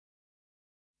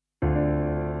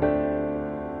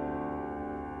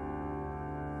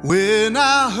When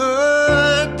I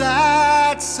heard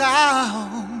that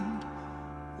sound,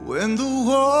 when the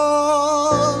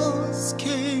walls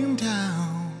came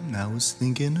down, I was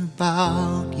thinking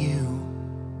about you,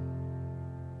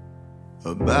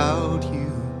 about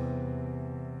you.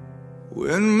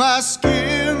 When my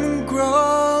skin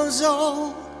grows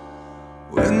old,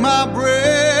 when my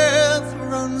breath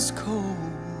runs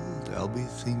cold, I'll be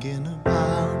thinking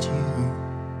about you,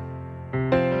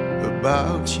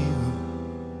 about you.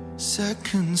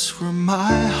 Seconds from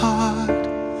my heart,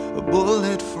 a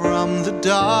bullet from the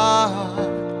dark.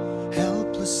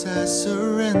 Helpless I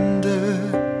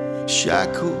surrender,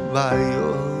 shackled by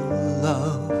your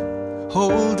love.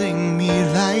 Holding me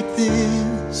like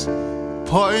this,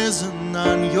 poison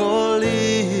on your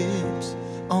lips.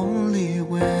 Only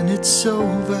when it's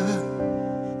over,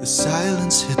 the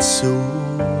silence hits so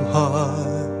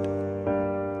hard.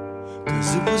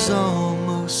 'Cause it was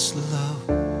almost love,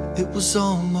 it was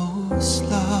almost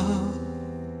love,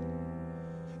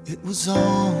 it was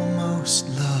almost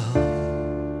love.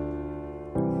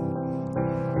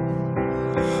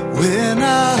 When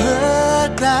I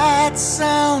heard that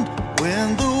sound,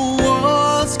 when the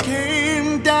walls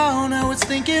came down, I was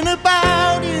thinking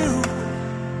about you,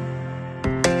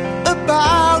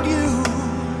 about you.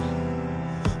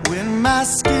 When my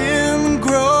skin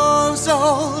grows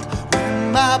old,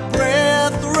 when my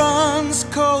breath runs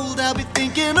cold, I'll be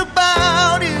thinking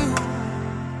about you,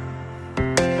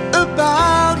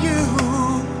 about you.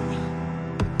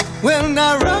 When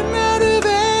I run out of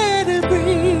air to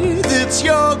breathe, it's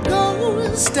your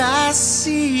ghost I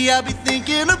see. I'll be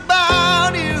thinking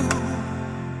about you.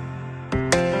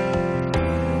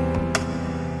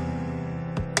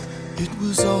 It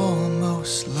was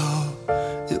almost love,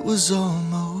 it was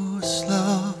almost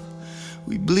love.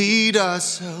 We bleed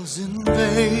ourselves in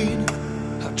vain.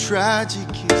 How tragic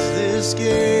is this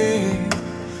game?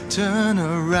 Turn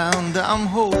around, I'm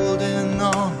holding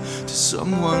on to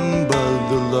someone, but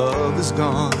the love is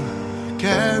gone.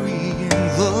 Carrying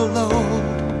the load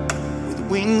with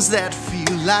wings that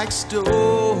feel like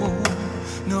stone,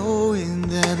 knowing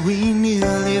that we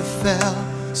nearly fell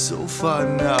so far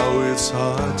now it's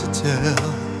hard to tell.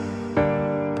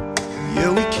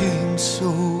 Yeah, we came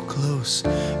so close,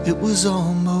 it was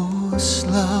almost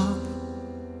love,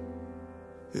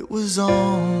 it was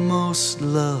almost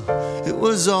love, it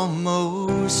was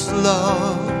almost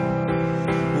love.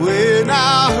 When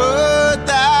I heard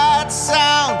that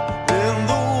sound, when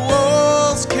the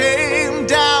walls came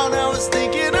down, I was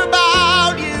thinking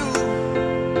about you,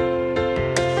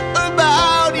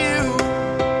 about you.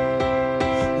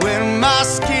 When my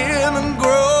skin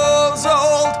grows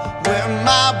old, when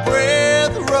my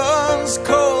breath runs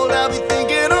cold, I'll be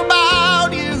thinking about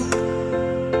you,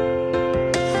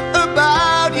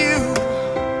 about you.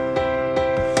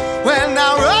 When I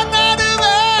run out of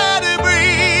air to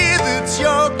breathe, it's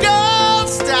your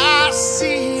ghost I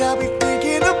see. I'll be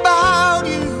thinking about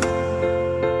you.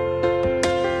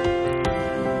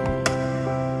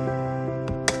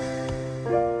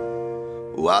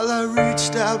 While I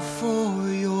reached out for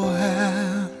your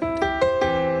hand,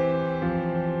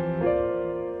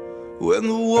 when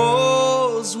the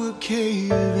walls were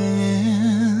caving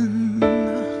in,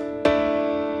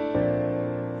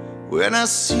 when I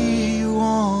see you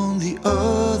on the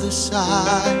other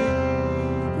side,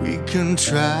 we can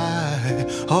try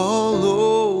all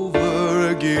over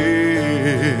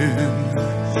again.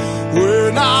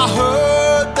 When I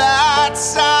heard that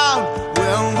sound,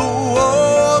 when the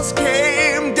walls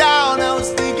came down, I was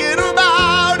thinking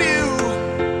about you,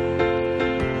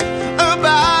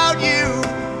 about you.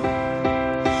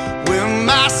 When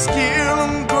my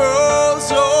skin grows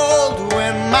old,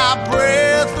 when my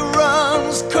breath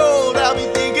runs cold, I'll be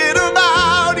thinking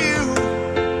about you,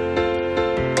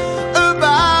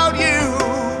 about you.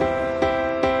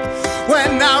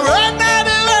 When I run out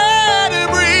of air to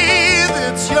breathe,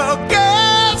 it's your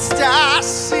ghost I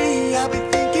see. I'll be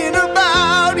thinking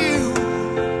about you.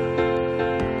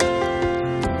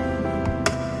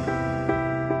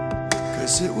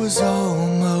 'Cause it was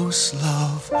almost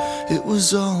love, it was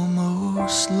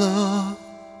almost love.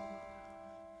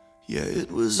 Yeah, it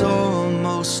was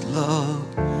almost love,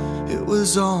 it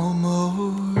was almost